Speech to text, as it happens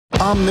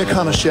I'm Nick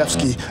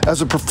Honashevsky.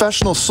 As a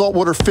professional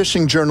saltwater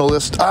fishing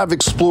journalist, I've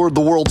explored the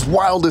world's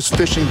wildest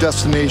fishing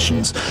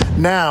destinations.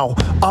 Now,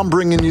 I'm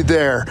bringing you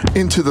there,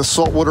 into the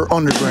saltwater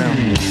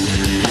underground.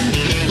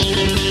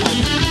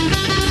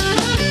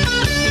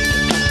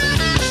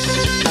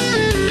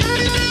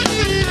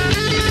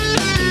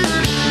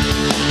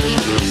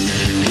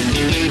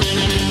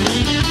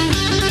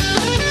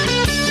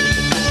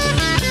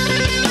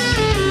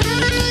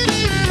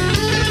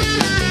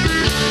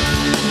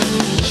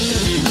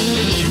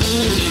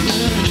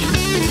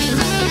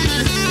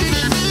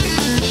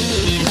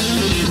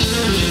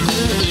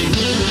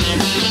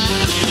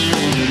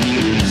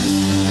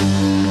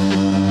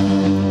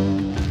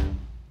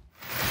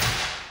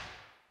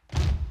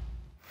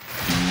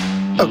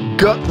 A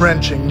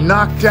gut-wrenching,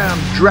 knock-down,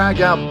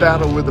 drag-out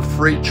battle with a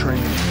freight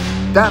train.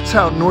 That's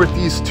how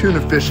Northeast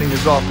tuna fishing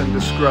is often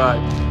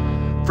described.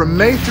 From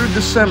May through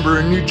December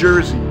in New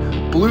Jersey,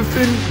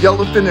 bluefin,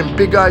 yellowfin, and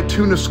big-eye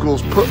tuna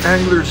schools put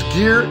anglers'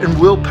 gear and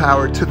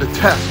willpower to the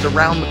test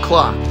around the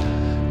clock.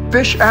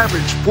 Fish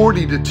average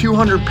 40 to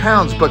 200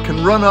 pounds but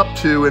can run up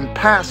to and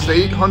past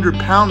the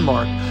 800-pound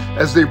mark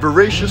as they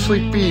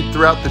voraciously feed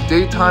throughout the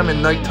daytime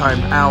and nighttime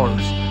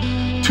hours.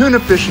 Tuna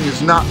fishing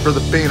is not for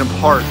the faint of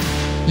heart.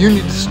 You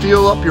need to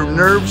steel up your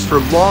nerves for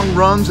long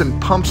runs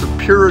and pumps of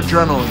pure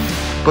adrenaline,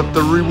 but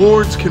the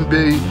rewards can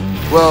be,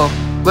 well,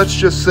 let's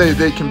just say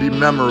they can be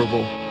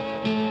memorable.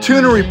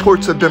 Tuna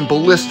reports have been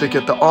ballistic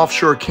at the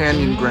offshore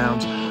canyon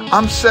grounds.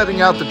 I'm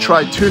setting out to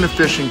try tuna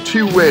fishing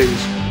two ways,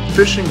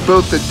 fishing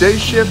both the day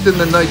shift and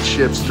the night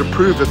shifts to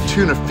prove if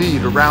tuna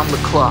feed around the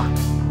clock.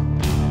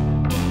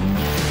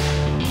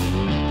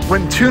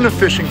 When tuna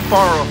fishing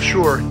far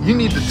offshore, you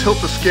need to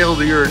tilt the scale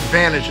to your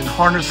advantage and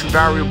harness the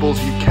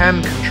variables you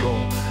can control.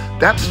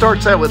 That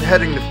starts out with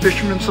heading to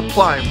Fisherman's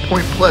Supply in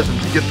Point Pleasant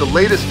to get the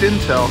latest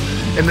intel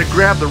and to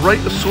grab the right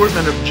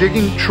assortment of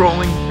jigging,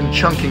 trolling, and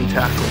chunking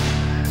tackle.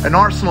 An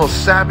arsenal of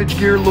Savage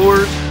Gear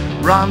lures,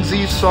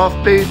 Ronzi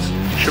soft baits,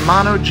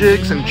 Shimano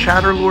jigs, and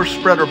Chatter lure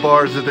spreader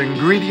bars are the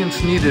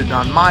ingredients needed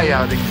on my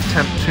outing to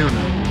tempt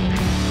tuna.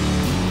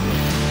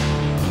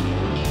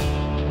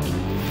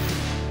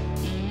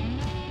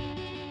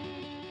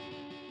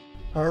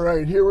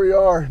 Alright, here we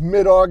are,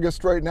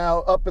 mid-August right now,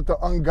 up at the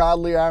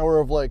ungodly hour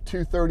of like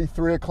 2:30,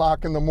 3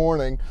 o'clock in the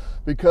morning,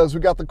 because we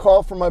got the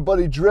call from my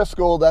buddy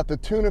Driscoll that the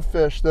tuna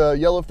fish, the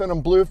yellowfin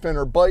and bluefin,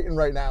 are biting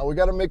right now. We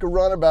got to make a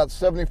run about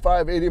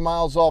 75, 80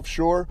 miles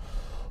offshore,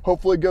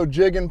 hopefully go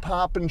jigging,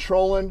 popping,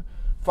 trolling,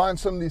 find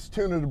some of these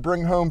tuna to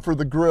bring home for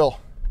the grill.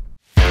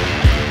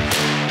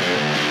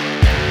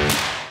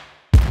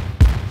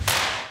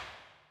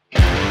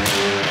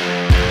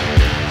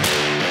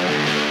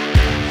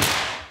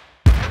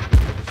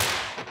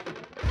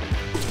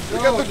 We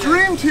got the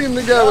dream team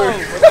together.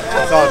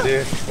 What's up,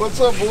 dude? What's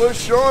up, boys?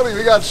 Shawnee.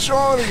 We got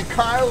Shawnee,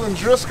 Kyle, and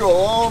Driscoll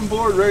all on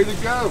board, ready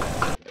to go.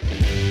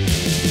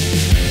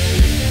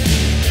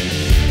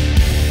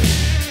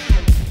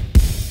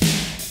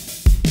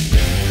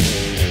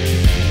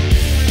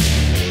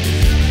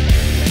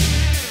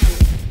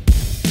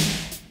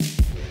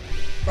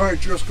 All right,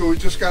 Driscoll, we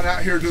just got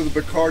out here to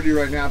the Bacardi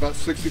right now, about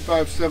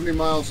 65, 70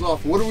 miles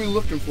off. What are we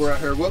looking for out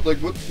here?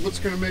 What's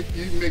going to make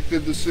you make the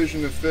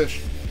decision to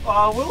fish?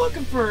 We're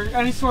looking for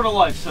any sort of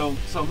life, so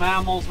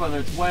mammals, whether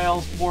it's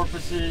whales,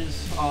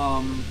 porpoises,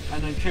 and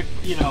then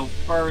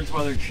birds,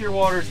 whether it's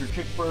shearwaters or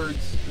chick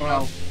birds,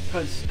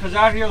 because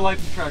out here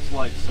life attracts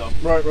life, so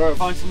right.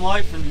 Find some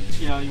life and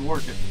you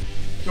work it.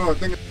 No, I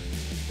think it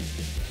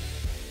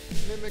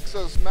mimics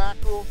those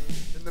mackerel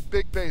and the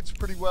big baits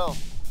pretty well.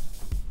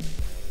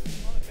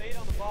 Bait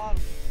on the bottom.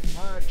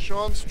 All right,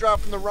 Sean's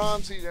dropping the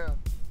Ronzi down.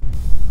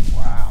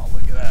 Wow,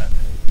 look at that.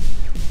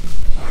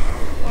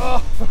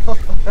 Oh.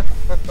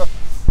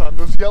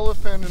 Those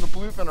yellowfin and the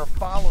bluefin are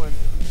following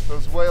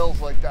those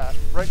whales like that,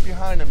 right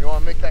behind them. You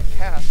want to make that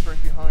cast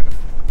right behind them.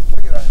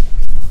 Look at that.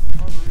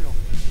 Unreal.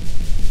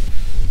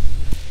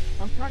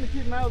 I'm trying to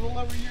keep them out of the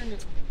lower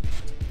unit.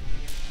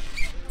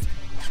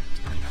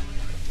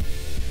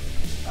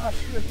 Ah,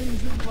 shit, I think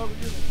he's in the lower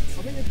unit.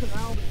 I think it's an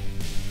albie.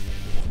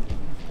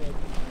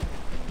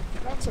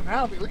 That's an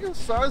albie. Look at the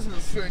size of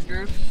this thing,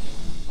 dude.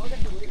 I'll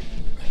get the leader.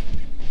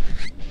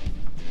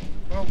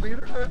 Oh,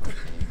 leader?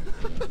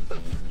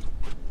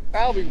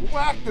 Albie,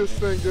 whack this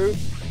thing, dude.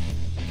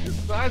 The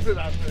size of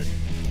that thing.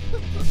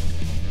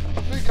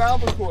 A big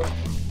albacore.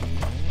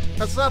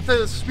 That's not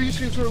the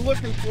species we're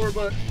looking for,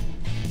 but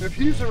if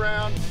he's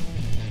around,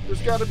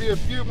 there's got to be a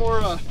few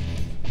more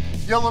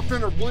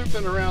yellowfin or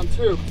bluefin around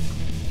too.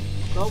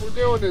 All we're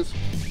doing is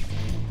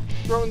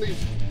throwing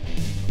these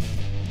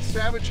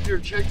Savage Gear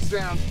jigs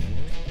down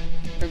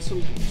and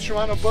some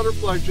Shimano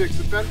butterfly jigs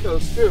that bent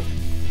those too.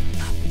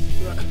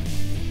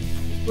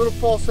 Little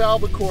false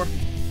albacore.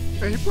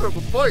 And he put up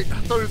a bite. I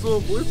thought he was a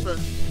little bluefin.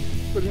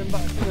 Put him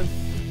back in.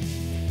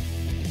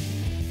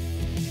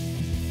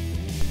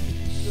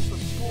 Just a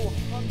school of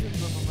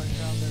hundreds of them right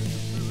down there,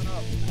 just moving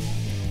up.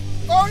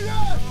 Oh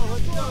yeah! Oh,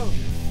 let's go.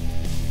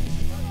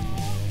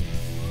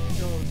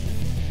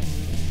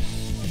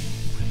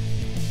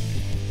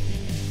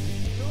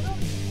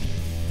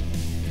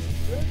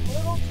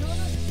 Little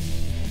tuna.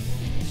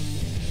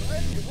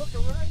 Right, you hook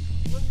right.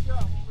 What do you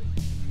got?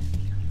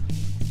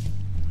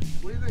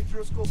 What do you think,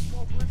 Driscoll?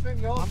 Small bluefin,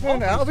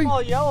 yellowfin, albie?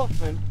 Small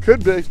yellowfin.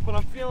 Could be. But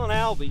I'm feeling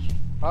albie.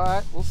 All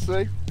right, we'll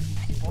see.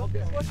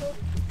 Okay.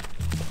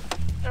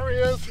 There he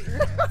is.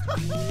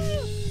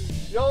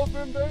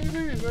 Yellowfin,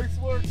 baby. Nice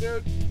work,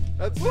 dude.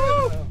 That's it.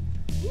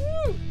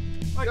 Woo!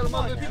 Got him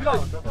on the jig.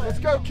 Let's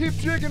go. Keep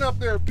jigging up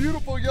there.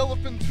 Beautiful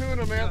yellowfin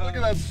tuna, man. Look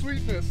at that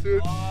sweetness,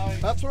 dude.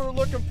 That's what we're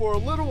looking for. A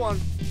little one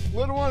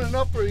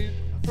enough for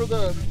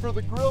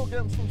the grill.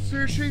 Getting some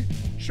sushi.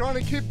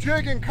 Shawnee, keep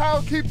jigging.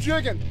 Kyle, keep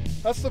jigging.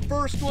 That's the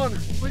first one.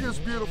 Look at this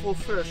beautiful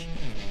fish.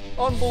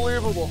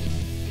 Unbelievable.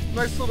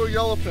 Nice little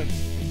yellowfin.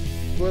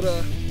 But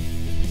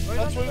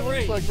that's what it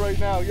looks like right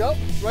now. Yep,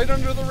 right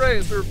under the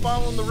rays. They're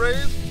following the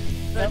rays.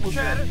 That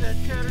chatter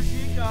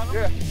jig got him.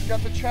 Yeah,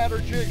 got the chatter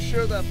jig.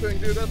 Show that thing,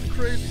 dude. That's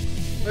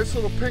crazy. Nice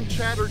little pink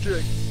chatter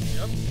jig.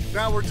 Yep.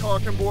 Now we're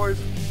talking,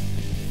 boys.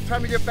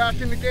 Time to get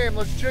back in the game.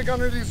 Let's jig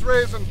under these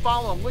rays and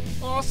follow them. Look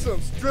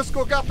awesome.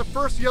 Driscoll got the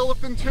first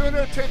yellowfin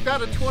tuna. Take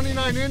that at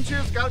 29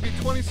 inches. Got to be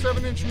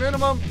 27-inch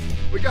minimum.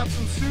 We got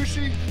some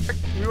sushi.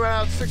 We went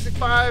out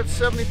 65,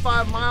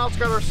 75 miles.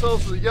 Got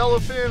ourselves a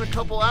yellowfin, a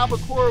couple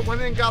albacore.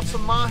 Went in, got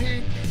some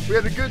mahi. We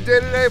had a good day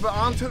today, but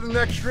on to the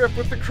next trip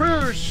with the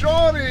crew.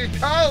 Shawnee,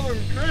 Kyle,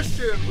 and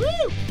Christian. Woo!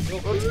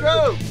 Let's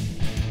go.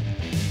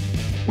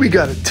 We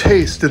got a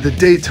taste of the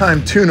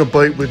daytime tuna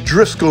bite with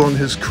Driscoll and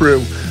his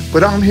crew,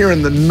 but I'm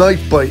hearing the night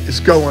bite is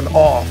going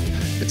off.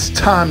 It's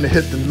time to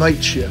hit the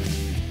night shift.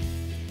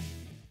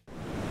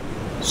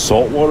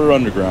 Saltwater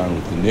Underground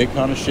with Nick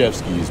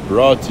Honashevsky is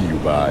brought to you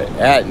by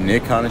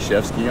 @Nick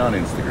Honashevsky on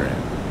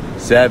Instagram,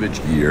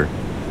 Savage Gear,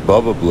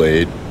 Bubba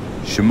Blade,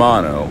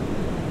 Shimano,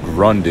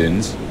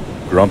 Grundens,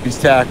 Grumpy's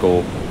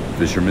Tackle,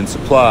 Fisherman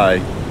Supply,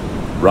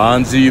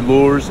 Ron Z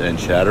Lures, and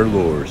Chatter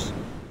Lures.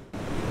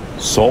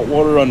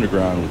 Saltwater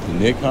Underground with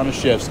Nick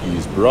Honashevsky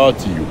is brought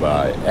to you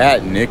by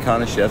 @Nick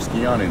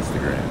Honashevsky on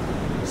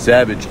Instagram,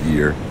 Savage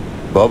Gear,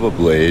 Bubba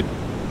Blade,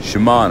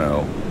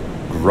 Shimano,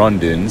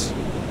 Grundens,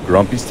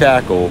 Grumpy's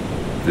Tackle,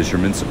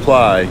 Fisherman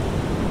Supply,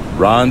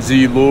 Ron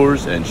Z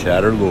Lures, and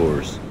Chatter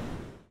Lures.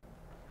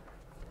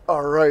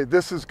 All right,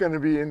 this is going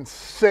to be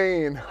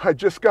insane. I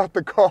just got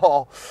the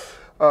call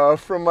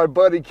from my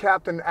buddy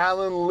Captain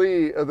Alan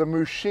Lee of the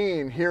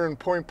Mushin here in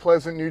Point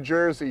Pleasant, New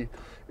Jersey.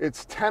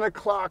 It's 10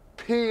 o'clock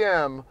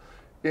p.m.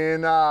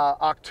 in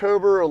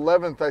October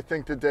 11th, I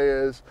think the day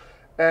is,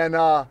 and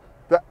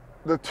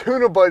the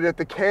tuna bite at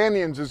the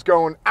canyons is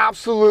going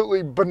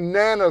absolutely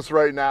bananas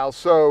right now.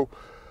 So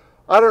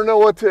I don't know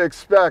what to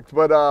expect,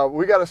 but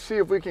we got to see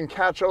if we can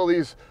catch all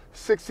these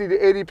 60 to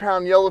 80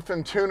 pound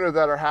yellowfin tuna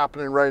that are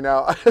happening right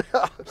now.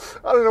 I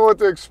don't know what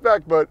to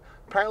expect, but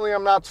apparently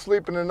I'm not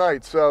sleeping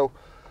tonight. So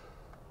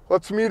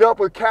let's meet up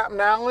with Captain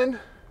Allen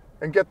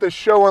and get this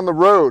show on the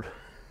road.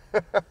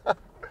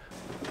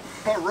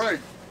 All right,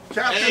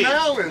 Captain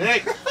Allen.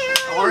 Nick,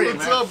 how are you,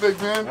 What's up, big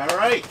man? All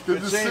right. Good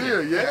to see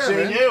you. Yeah, Good seeing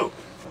man. you.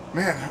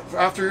 Man,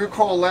 after your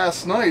call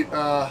last night,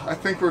 I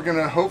think we're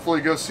gonna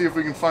hopefully go see if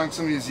we can find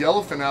some of these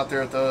yellowfin out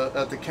there at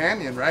the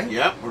canyon, right?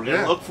 Yep, we're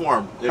gonna look for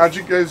them. How'd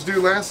you guys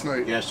do last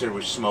night? Yesterday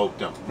we smoked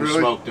them. We Really?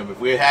 smoked them. If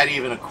we had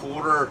even a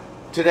quarter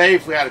today,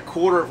 if we had a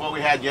quarter of what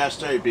we had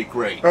yesterday, it'd be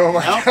great. Oh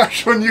my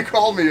gosh! When you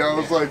called me, I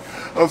was like,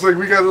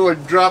 we got to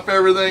like drop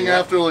everything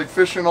after like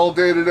fishing all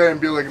day today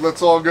and be like,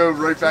 let's all go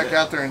right back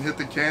out there and hit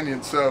the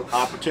canyon. So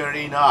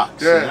opportunity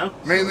knocks. yeah, You know?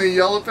 mainly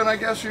yellowfin, I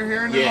guess you're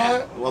hearing.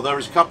 Yeah. Well, there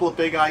was a couple of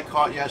big I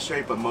caught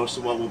yesterday, but most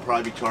of what we'll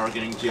probably be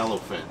targeting is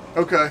yellowfin.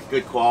 Okay.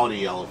 Good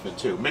quality yellowfin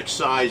too. Mixed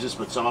sizes,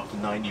 but some up to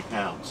 90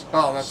 pounds.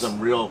 Oh, that's some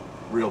real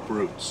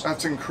brutes.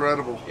 That's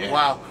incredible. Yeah.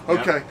 Wow. Yep.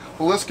 Okay.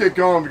 Well, let's get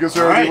going because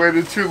I already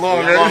waited too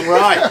long. Yeah, long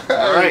ride.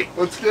 All right.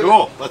 Let's get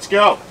cool. Let's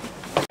go.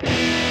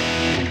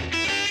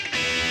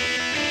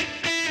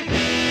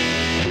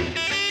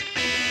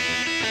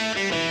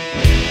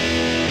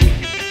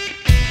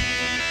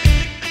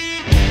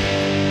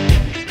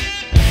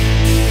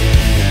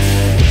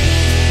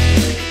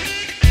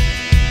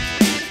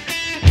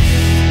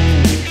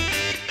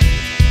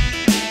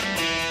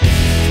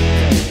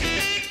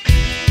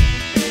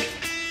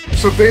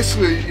 So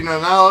basically, you know,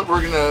 now that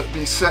we're gonna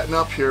be setting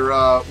up here,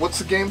 what's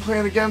the game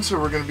plan again? So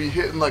we're gonna be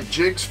hitting like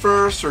jigs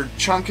first, or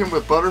chunking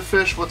with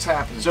butterfish. What's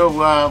happening? So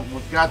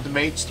we've got the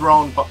mates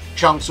throwing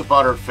chunks of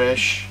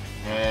butterfish,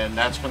 and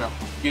that's gonna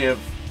give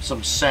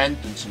some scent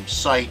and some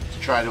sight to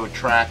try to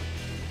attract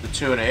the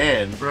tuna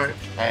in. Right.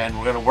 And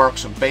we're gonna work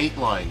some bait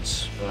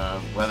lines,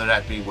 whether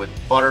that be with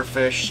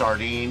butterfish,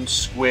 sardines,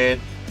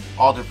 squid,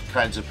 all different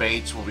kinds of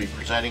baits. We'll be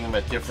presenting them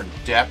at different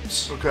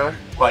depths. Okay.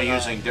 By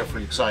using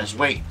different size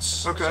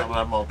weights. Okay. Some of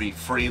them will be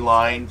free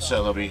line,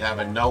 so they'll be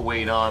having no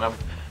weight on them.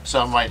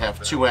 Some might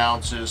have 2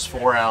 ounces,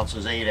 4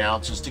 ounces, 8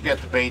 ounces to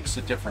get the baits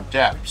to different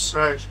depths.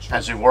 Right.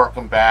 As we work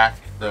them back,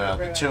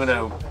 the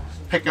tuna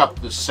pick up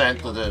the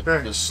scent of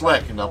the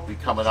slick, and they'll be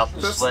coming up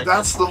the slick.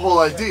 That's the whole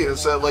idea,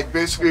 is that like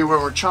basically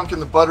when we're chunking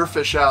the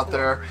butterfish out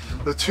there,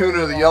 the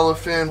tuna, the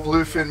yellowfin,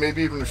 bluefin,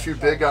 maybe even a few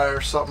big eye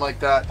or something like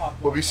that,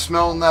 we'll be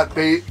smelling that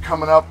bait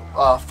coming up,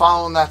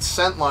 following that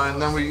scent line,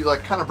 and then we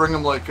like kind of bring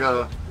them like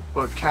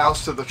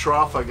cows to the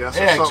trough, I guess, or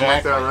something exactly.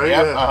 like that, right?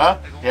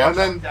 Yep, Yeah. And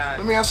then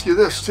let me ask you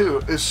this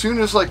too: as soon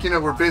as like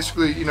we're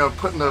basically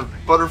putting the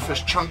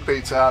butterfish chunk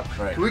baits out,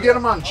 can we get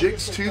them on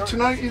jigs too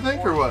tonight? You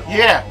think, or what?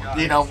 Yeah,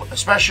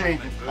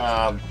 especially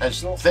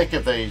as thick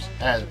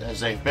as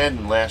they've been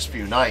in the last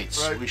few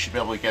nights, we should be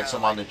able to get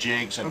some on the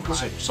jigs and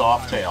some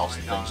soft tails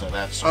and things like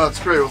that. Oh,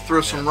 that's great. We'll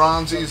throw some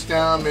Ronzies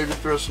down, maybe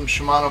throw some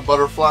Shimano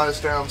butterflies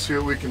down, see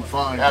what we can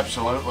find.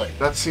 Absolutely.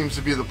 That seems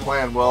to be the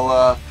plan.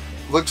 Well,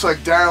 looks like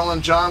Daryl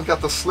and John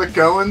got the slick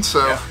going,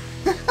 so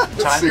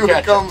let's see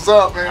what comes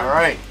up, man. All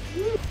right.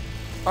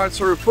 All right,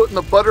 so we're putting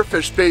the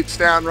butterfish baits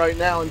down right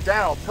now. And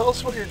Daryl, tell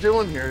us what you're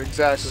doing here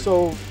exactly.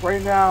 So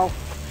right now,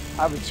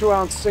 I have a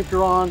 2-ounce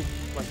sinker on,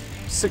 like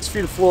 6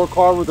 feet of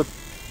fluorocarbon with a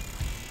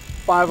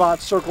 5/0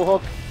 circle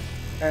hook.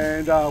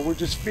 And we're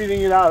just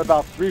feeding it out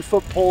about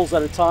 3-foot poles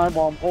at a time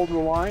while I'm holding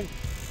the line.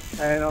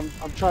 And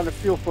I'm trying to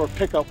feel for a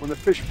pickup. When the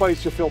fish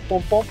bites, you'll feel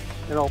bump, bump,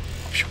 and I'll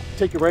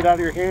take it right out of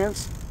your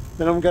hands.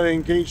 Then I'm gonna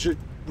engage it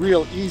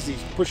real easy,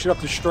 push it up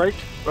to strike.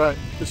 Right.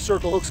 The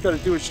circle hook's gotta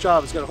do its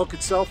job. It's gotta hook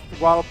itself, the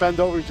rod will bend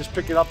over, you just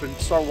pick it up and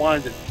start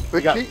winding. You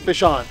got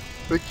fish on.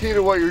 The key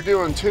to what you're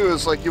doing too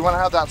is like you wanna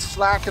have that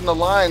slack in the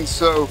line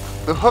so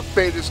the hook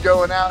bait is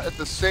going out at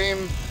the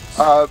same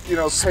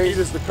speed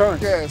as the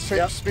current. Yeah,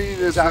 same speed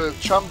as the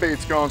chum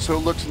bait's going, so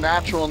it looks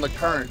natural in the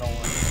current.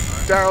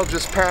 Daryl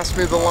just passed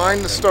me the line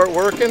to start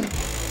working.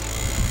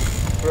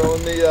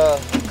 Throwing the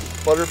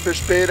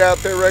butterfish bait out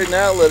there right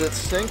now, let it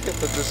sink at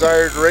the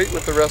desired rate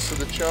with the rest of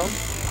the chum.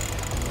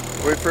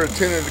 Wait for a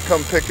tuna to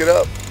come pick it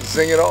up,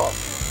 zing it off.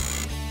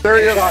 There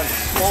he is,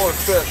 smaller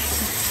fish.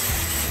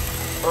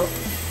 Oh.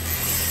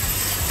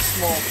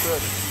 Small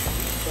fish.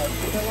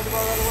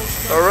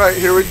 All right,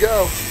 here we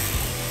go.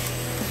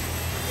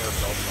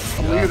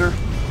 Leader.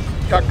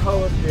 Got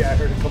color? Yeah, I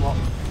heard it come up.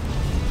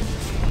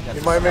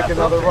 You might make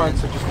another run,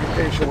 so just be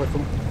patient with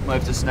them. Might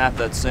have to snap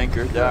that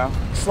sinker down.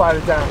 Slide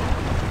it down.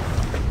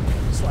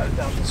 Slide it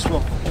down to the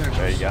swivel.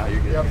 There you go,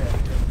 you're good. Yep.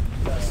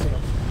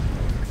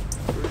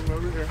 Bring him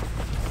over here.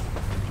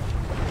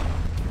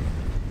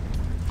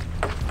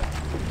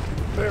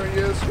 There he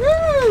is.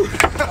 Woo!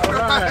 All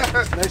right.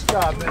 Nice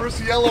job, man. First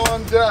yellow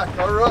on deck.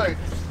 All right.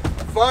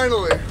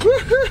 Finally.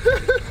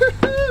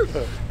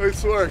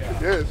 Nice work.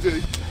 Yeah, did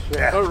he?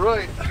 Yeah. All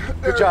right.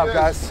 Good job,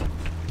 guys.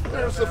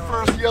 There's the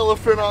first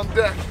yellowfin on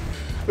deck.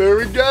 There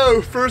we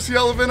go. First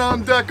yellowfin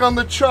on deck on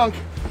the chunk.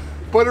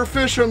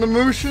 Butterfish on the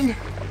Mushin.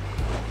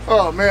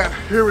 Oh man,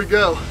 here we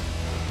go.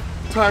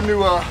 Time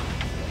to,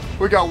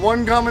 we got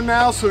one coming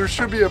now, so there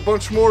should be a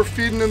bunch more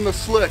feeding in the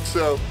slick,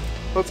 so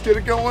let's get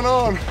it going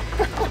on.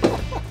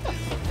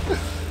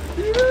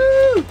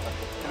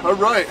 All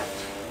right,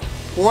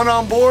 one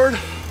on board,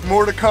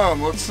 more to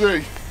come, let's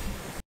see.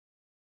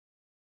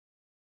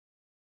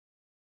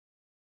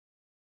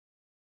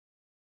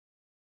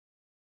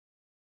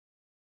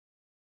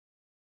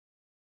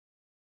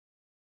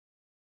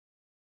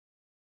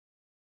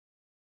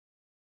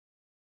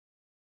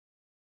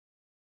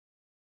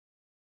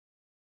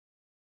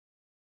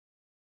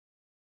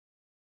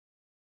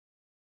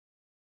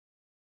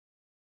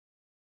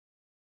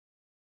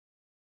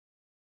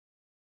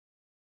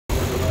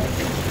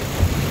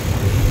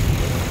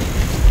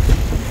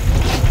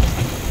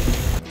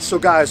 So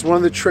guys, one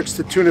of the tricks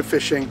to tuna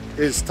fishing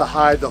is to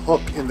hide the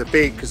hook in the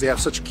bait because they have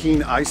such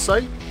keen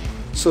eyesight.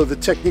 So the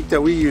technique that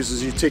we use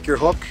is you take your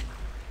hook,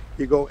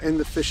 you go in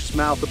the fish's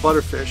mouth, the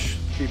butterfish,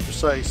 to be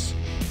precise.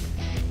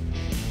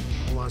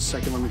 Hold on a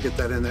second, let me get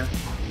that in there.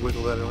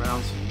 Wiggle that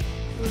around.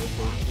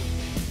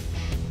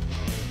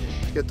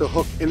 Get the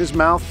hook in his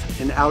mouth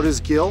and out his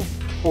gill,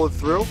 pull it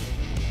through,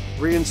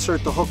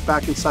 reinsert the hook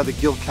back inside the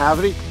gill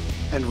cavity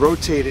and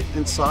rotate it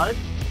inside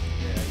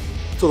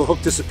till the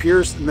hook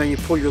disappears, and then you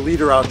pull your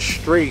leader out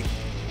straight,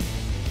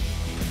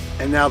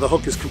 and now the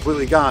hook is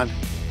completely gone.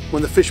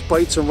 When the fish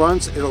bites and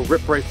runs, it'll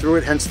rip right through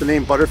it, hence the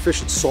name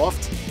butterfish. It's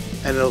soft,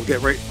 and it'll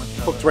get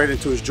hooked right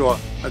into his jaw.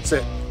 That's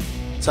it.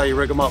 That's how you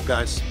rig them up,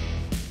 guys.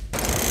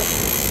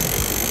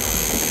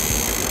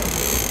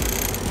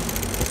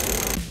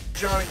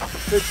 Johnny,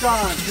 Hey,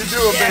 John. you do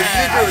it, baby.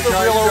 You do it,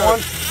 Johnny. real You do one.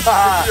 it.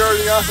 You're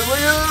already on. Look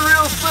at the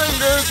real thing,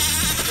 dude.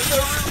 Look at the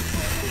real thing.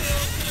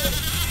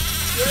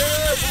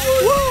 Yeah,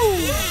 boy. Woo!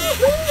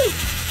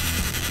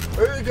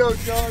 There you go,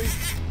 Johnny.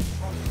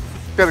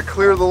 Got to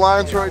clear the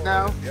lines right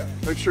now.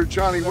 Make sure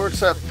Johnny works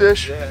that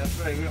fish.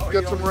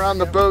 Gets him around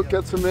the boat,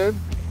 gets him in.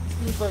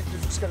 Seems like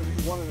there's just gotta be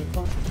one at a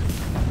time.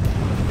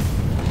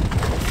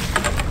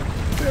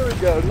 There we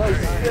go.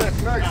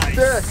 Nice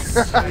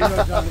stick. There you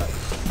go, Johnny.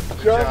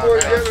 John boy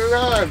getting it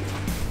on.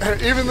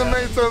 Even the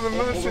mates on the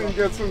Mushin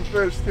get some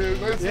fish too.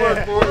 Nice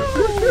work,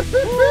 boys.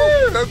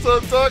 That's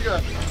what I'm talking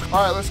about.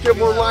 All right, let's get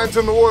more lines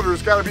in the water.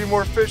 There's got to be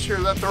more fish here.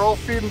 That they're all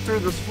feeding through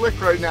the slick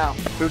right now.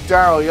 So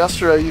Daryl,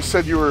 yesterday you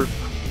said you're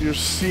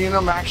seeing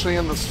them actually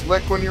in the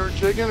slick when you were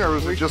jigging, or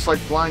was it just like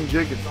blind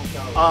jigging?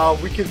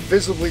 We could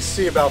visibly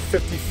see about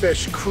 50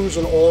 fish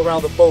cruising all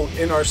around the boat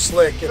in our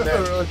slick, and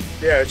then Really?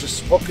 yeah,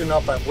 just hooking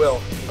up at will.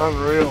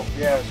 Unreal.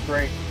 Yeah, it's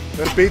great.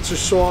 The baits are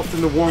soft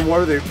in the warm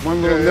water. They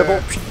one little Yeah,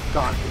 nibble,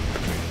 gone.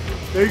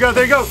 There you go.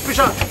 There you go. Fish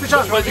on. Fish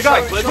on. Let You it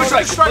got strike. it.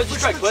 Let it strike. Let it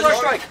strike. Let it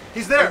strike.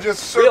 He's there. And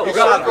just circle, Real,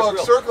 got it. circle,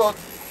 Real. circle.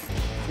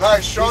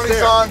 Nice, Shawnee's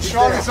there. on, He's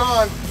Shawnee's there.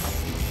 on.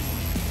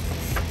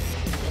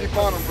 Keep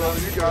on him, brother,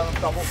 you got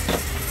him. Double.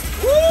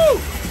 Woo!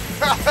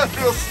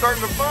 Reel's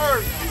starting to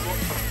burn.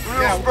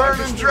 Reel's Yeah, burn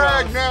just and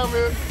drag now,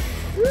 man.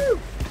 Woo!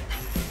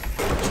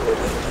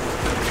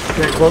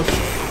 Okay, close.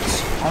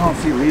 I don't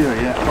see leader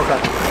yet.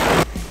 Okay.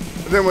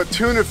 And then with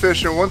tuna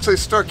fishing, once they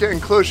start getting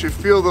close, you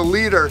feel the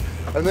leader.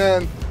 And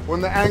then when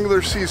the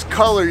angler sees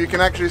color, you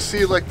can actually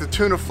see like the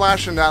tuna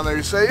flashing down there.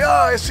 You say, oh,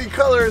 I see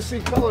color, I see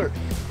color.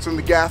 So when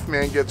the gaff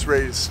man gets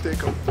ready to stick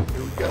them.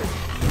 Here we go.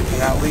 I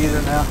got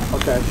leader now.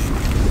 Okay.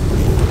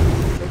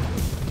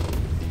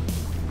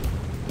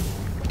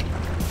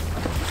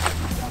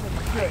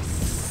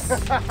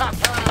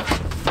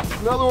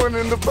 Another one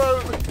in the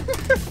boat.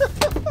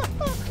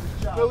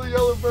 Another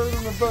yellow bird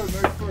in the boat.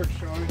 Nice work,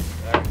 Shawnee.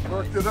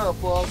 Worked it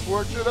up, boss.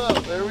 Worked it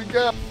up. There we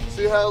go.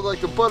 See how like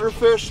the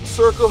butterfish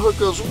circle hook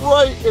goes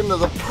right into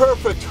the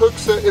perfect hook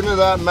set into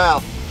that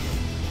mouth.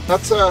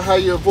 That's how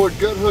you avoid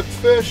gut hooked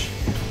fish.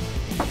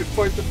 You can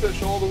fight the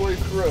fish all the way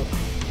through.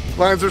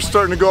 Lines are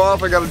starting to go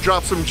off. I got to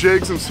drop some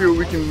jigs and see what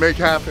we can make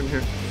happen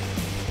here.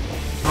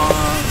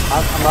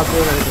 I'm not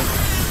doing anything.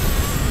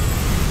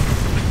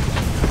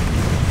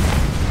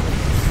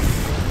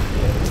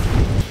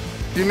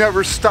 You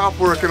never stop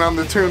working on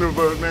the tuna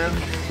boat, man.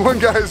 One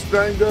guy's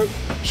banged up.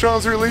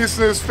 Sean's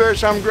releasing his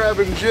fish. I'm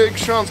grabbing jigs.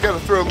 Sean's got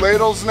to throw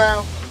ladles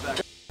now.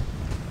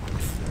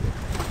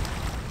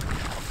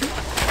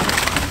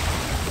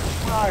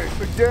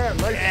 Nice, again.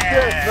 Nice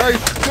stick.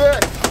 Nice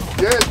stick.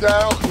 Yeah,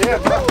 Daryl. Yeah.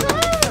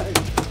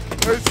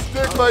 Nice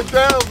stick by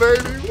Daryl,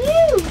 baby.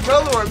 Woo!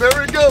 Another one. There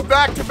we go.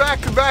 Back to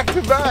back to back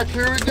to back.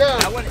 Here we go.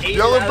 That one ate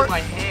Yellow it out bird- of my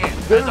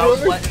hand Did as it I was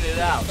really? letting it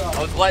out.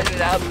 I was letting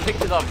it out and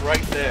picked it up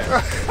right there.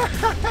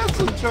 That's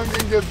when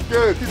chunking gets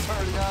good. He's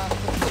already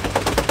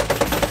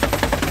on.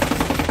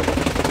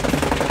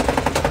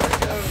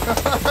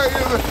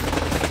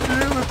 you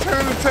hear the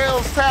tuna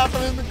tails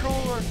tapping in the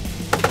cooler.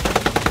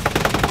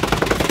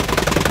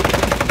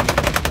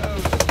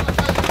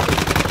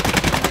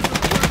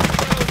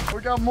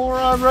 We got more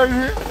on right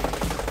here.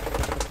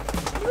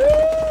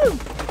 Woo!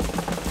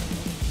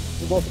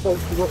 You both the boat.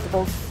 You both the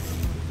boat.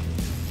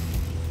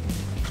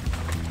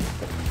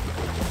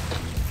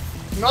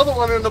 Another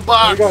one in the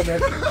box. There you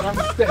go, man. On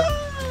the stick.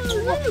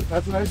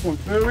 That's a nice one.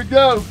 There we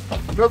go.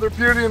 Another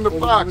beauty in the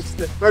box.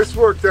 Nice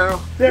work,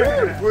 Daryl.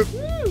 Yeah. With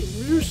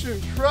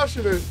Mushin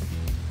crushing it.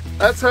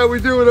 That's how we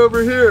do it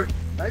over here.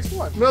 Nice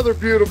one. Another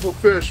beautiful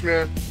fish,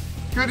 man.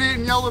 Good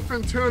eating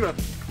yellowfin tuna.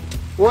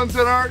 Ones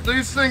that aren't,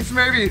 these things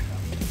maybe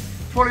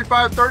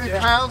 25, 30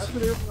 pounds.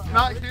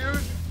 Not huge.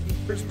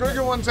 There's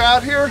bigger ones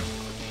out here,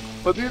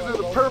 but these are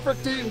the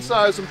perfect eating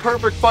size and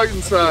perfect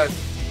fighting size.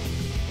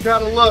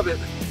 Gotta love it.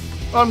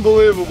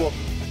 Unbelievable.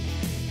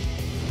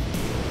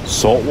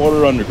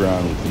 Saltwater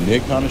Underground with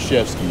Nick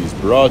Honashevsky is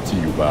brought to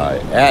you by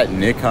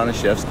 @Nick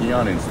Honashevsky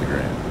on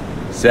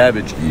Instagram,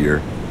 Savage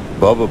Gear,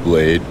 Bubba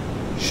Blade,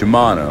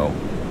 Shimano,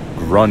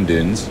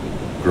 Grundins,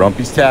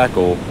 Grumpy's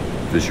Tackle,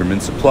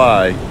 Fisherman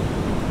Supply,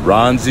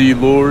 Ron Z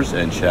Lures,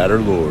 and Chatter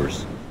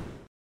Lures.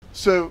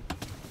 So,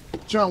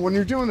 John, when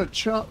you're doing a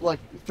chum, like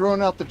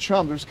throwing out the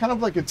chum, there's kind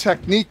of like a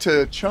technique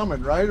to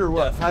chumming, right? Or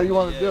what? How do you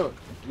want to do it?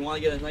 You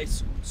want to get a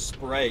nice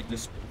spray,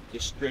 just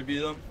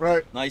distribute them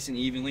Right. nice and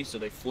evenly so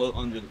they float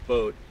under the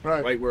boat,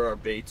 Right. where our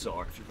baits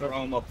are. If you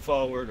throw them up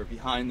forward or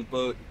behind the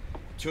boat,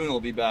 tuna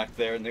will be back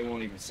there and they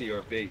won't even see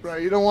our baits.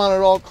 Right, you don't want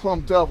it all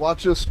clumped up.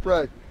 Watch this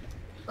spray.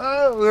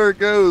 Oh, there it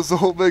goes, the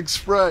whole big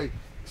spray.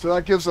 So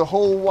that gives a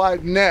whole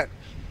wide net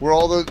where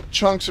all the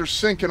chunks are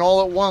sinking all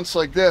at once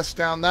like this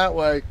down that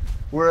way.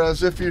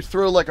 Whereas if you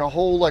throw like a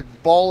whole like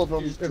ball of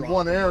them in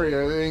one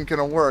area, it ain't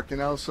gonna work, you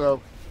know?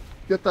 So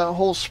get that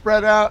whole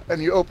spread out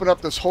and you open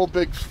up this whole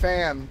big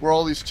fan where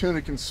all these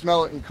tuna can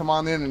smell it and come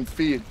on in and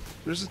feed.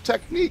 There's a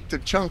technique to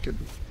chunking.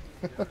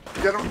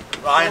 Get them,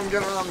 Ryan.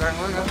 Get them on there.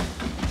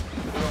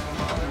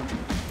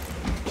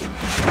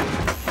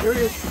 Here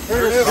he is.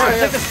 Here it is.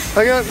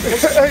 Hang on.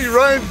 Hey,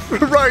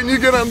 Ryan, you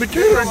get on the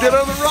camera. Get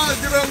on the rod.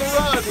 Get on the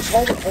rod. Just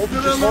hold it. Hold it.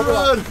 Get Just on the hold it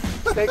rod. up.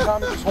 Stay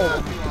calm and just hold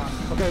it.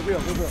 Okay, real.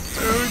 There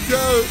we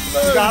go.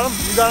 You got him?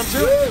 You got him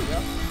too?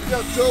 You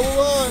got double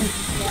on.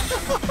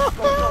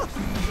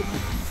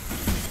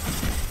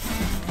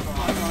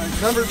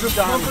 Remember, just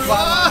remember.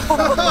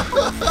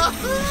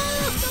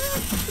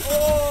 Oh!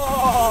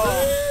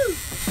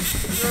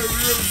 There he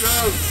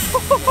goes.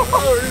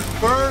 Oh, he's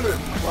burning.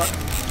 What?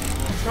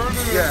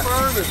 Turning and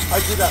burning. I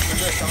do that for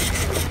Nick.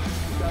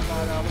 Got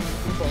mine out of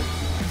the boat.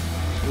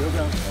 Here we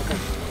go. Okay.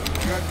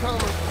 You got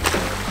color.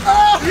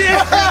 Oh!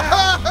 Yeah!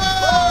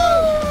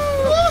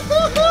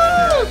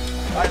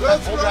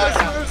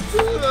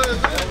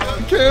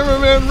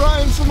 cameraman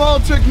Ryan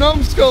Samalchik,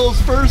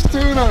 Numbskull's first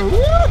tuna.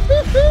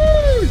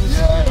 Woo-hoo-hoo!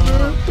 Yeah,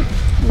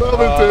 dude.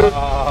 Love it, dude.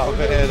 Oh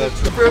man,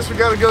 that's First, we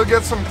gotta go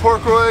get some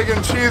pork roll, egg,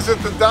 and cheese at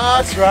the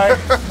dock. That's right.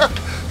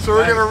 So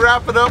we're gonna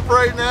wrap it up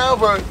right now,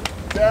 but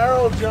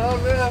Daryl,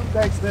 John, man,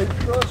 thanks, Nate.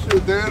 Crush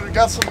it, dude. We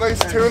got some nice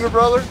tuna,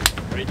 brother.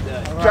 great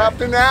day.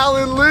 Captain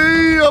Alan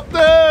Lee up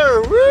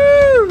there.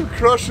 Woo!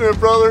 Crushing it,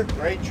 brother.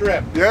 Great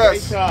trip.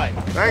 Yes. Great time.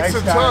 Thanks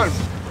a ton.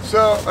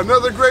 So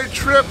another great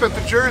trip at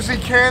the Jersey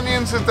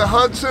Canyons at the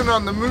Hudson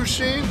on the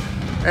Mushin.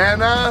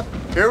 And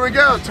here we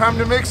go. Time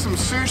to make some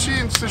sushi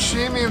and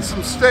sashimi and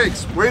some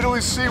steaks. Wait till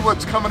we see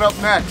what's coming up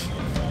next.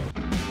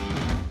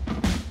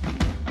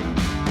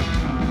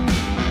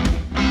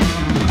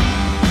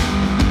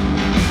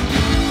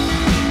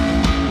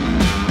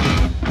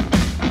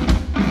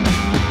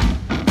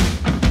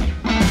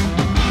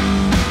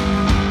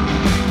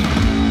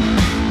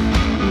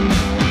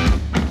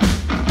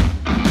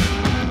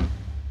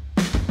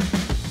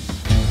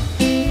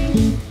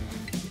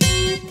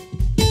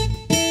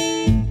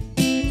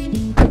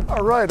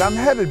 All right, I'm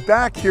headed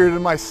back here to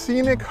my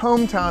scenic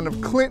hometown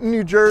of Clinton,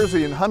 New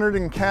Jersey in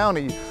Hunterdon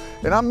County,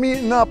 and I'm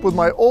meeting up with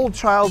my old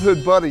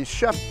childhood buddy,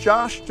 Chef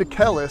Josh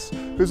DeChellis,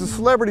 who's a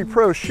celebrity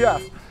pro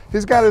chef.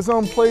 He's got his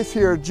own place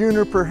here at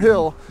Juniper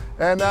Hill,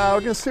 and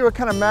we're gonna see what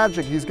kind of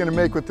magic he's gonna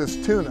make with this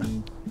tuna.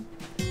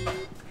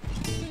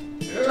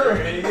 There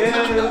he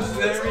is.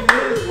 There he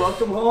is.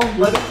 Welcome home.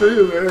 Good to see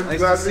you, man. Nice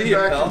Glad to be see you,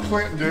 back pal. in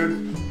Clinton,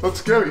 dude.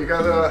 Let's go. You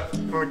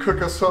wanna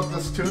cook us up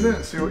this tuna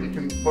and see what you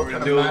can. What We're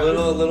kind gonna do of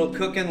a little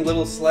cooking, a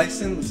little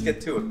slicing. Let's get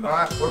to it. All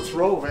right, let's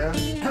roll, man.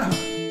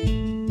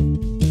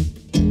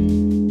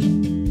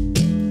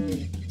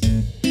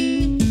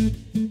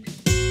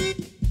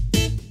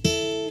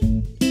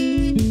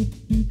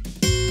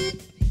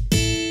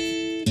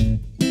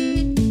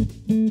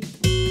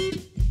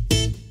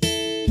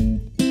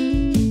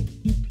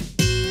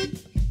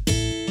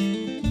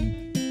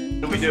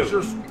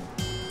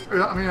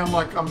 I mean,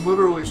 I'm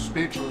literally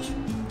speechless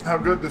how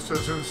good this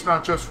is, and it's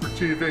not just for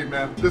TV,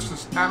 man. This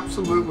is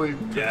absolutely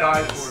to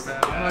die for,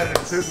 man. I'm not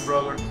even kidding,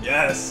 brother.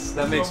 Yes,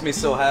 that makes me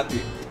so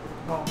happy.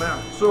 Oh,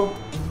 man. So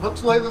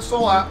let's lay this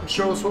all out and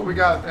show us what we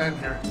got in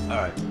here. All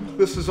right.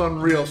 This is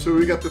unreal. So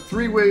we got the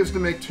 3 ways to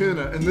make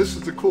tuna, and this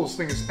is the coolest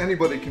thing is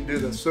anybody can do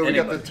this. So we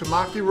got the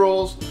tamaki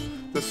rolls,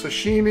 the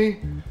sashimi,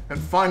 and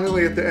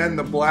finally at the end,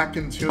 the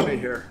blackened tuna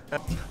here.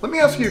 Let me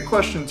ask you a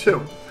question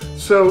too.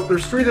 So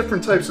there's 3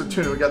 different types of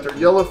tuna. We got the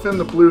yellowfin,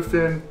 the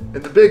bluefin,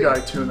 and the big eye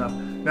tuna.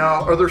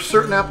 Now, are there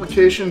certain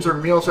applications or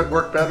meals that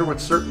work better with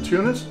certain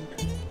tunas?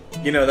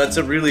 You know, that's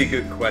a really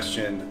good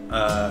question.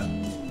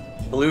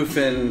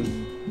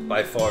 Bluefin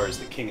by far is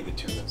the king of the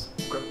tunas.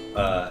 Okay.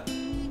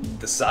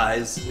 The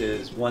size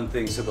is one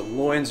thing, so the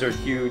loins are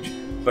huge,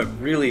 but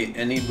really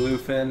any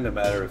bluefin, no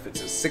matter if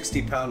it's a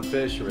 60-pound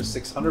fish or a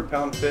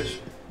 600-pound fish,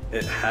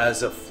 it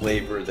has a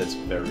flavor that's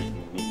very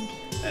unique.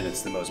 And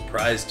it's the most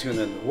prized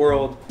tuna in the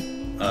world,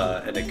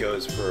 and it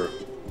goes for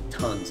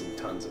tons and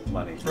tons of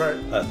money. Right.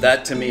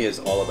 That to me is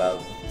all about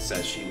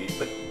sashimi,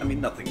 but I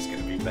mean, nothing's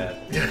gonna be bad.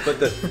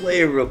 But the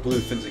flavor of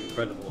bluefin's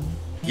incredible.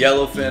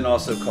 Yellowfin,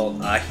 also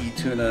called ahi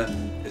tuna,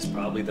 is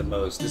probably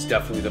is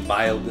definitely the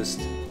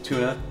mildest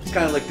tuna. It's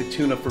kind of like the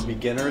tuna for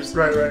beginners.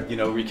 Right, right. You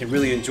know, where you can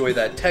really enjoy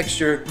that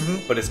texture,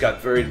 but it's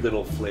got very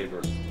little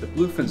flavor. The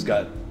bluefin's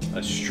got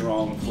a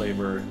strong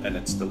flavor and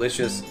it's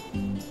delicious.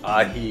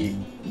 Ahi,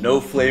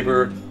 no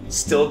flavor,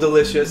 still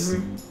delicious,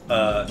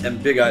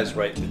 and Big Eye's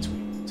right in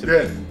between. To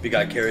me, Big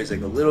Eye carries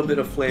like a little bit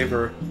of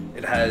flavor.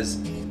 It has,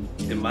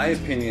 in my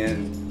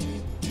opinion,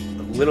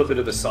 a little bit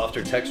of a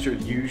softer texture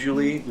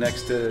usually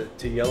next to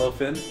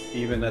yellowfin,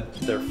 even at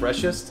their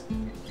freshest,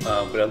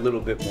 but a little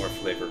bit more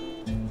flavor.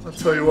 I'll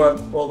tell you what,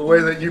 well, the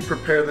way that you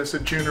prepare this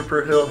at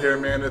Juniper Hill here,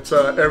 man, it's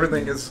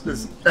everything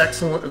is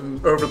excellent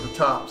and over the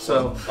top.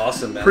 So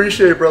awesome, man.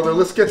 Appreciate it, brother.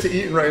 Let's get to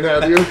eating right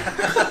now, dude.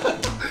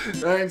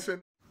 Thanks.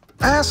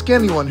 Ask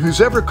anyone who's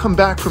ever come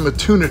back from a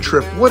tuna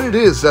trip what it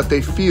is that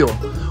they feel,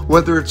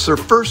 whether it's their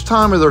first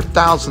time or their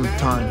 1000th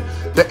time.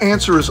 The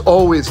answer is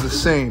always the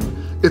same.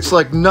 It's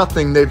like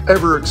nothing they've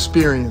ever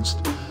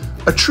experienced.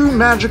 A true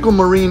magical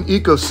marine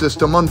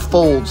ecosystem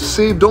unfolds,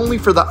 saved only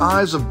for the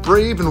eyes of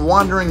brave and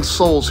wandering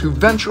souls who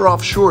venture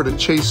offshore to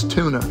chase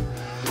tuna.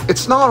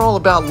 It's not all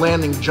about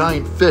landing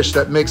giant fish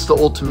that makes the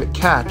ultimate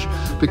catch,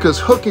 because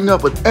hooking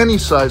up with any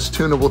size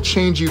tuna will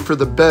change you for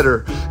the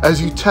better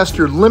as you test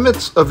your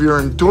limits of your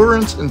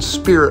endurance and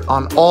spirit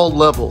on all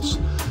levels.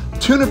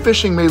 Tuna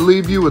fishing may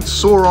leave you with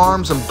sore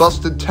arms and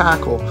busted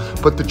tackle,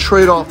 but the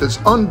trade-off is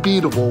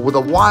unbeatable with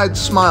a wide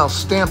smile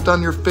stamped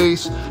on your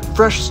face,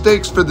 fresh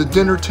steaks for the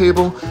dinner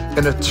table,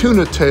 and a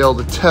tuna tale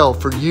to tell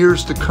for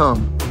years to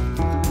come.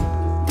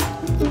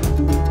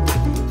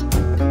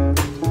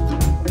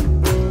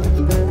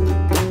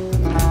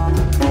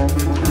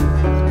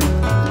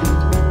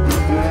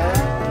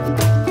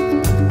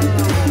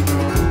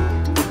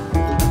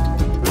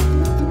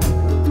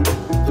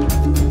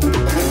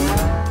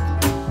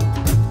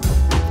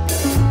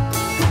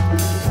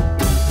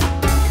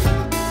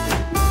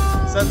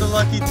 Is that the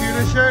Lucky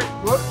Tuna shirt?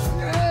 What?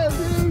 Yeah,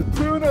 dude,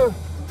 tuna.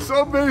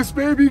 Subbase,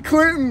 baby,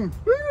 Clinton.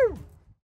 Woo!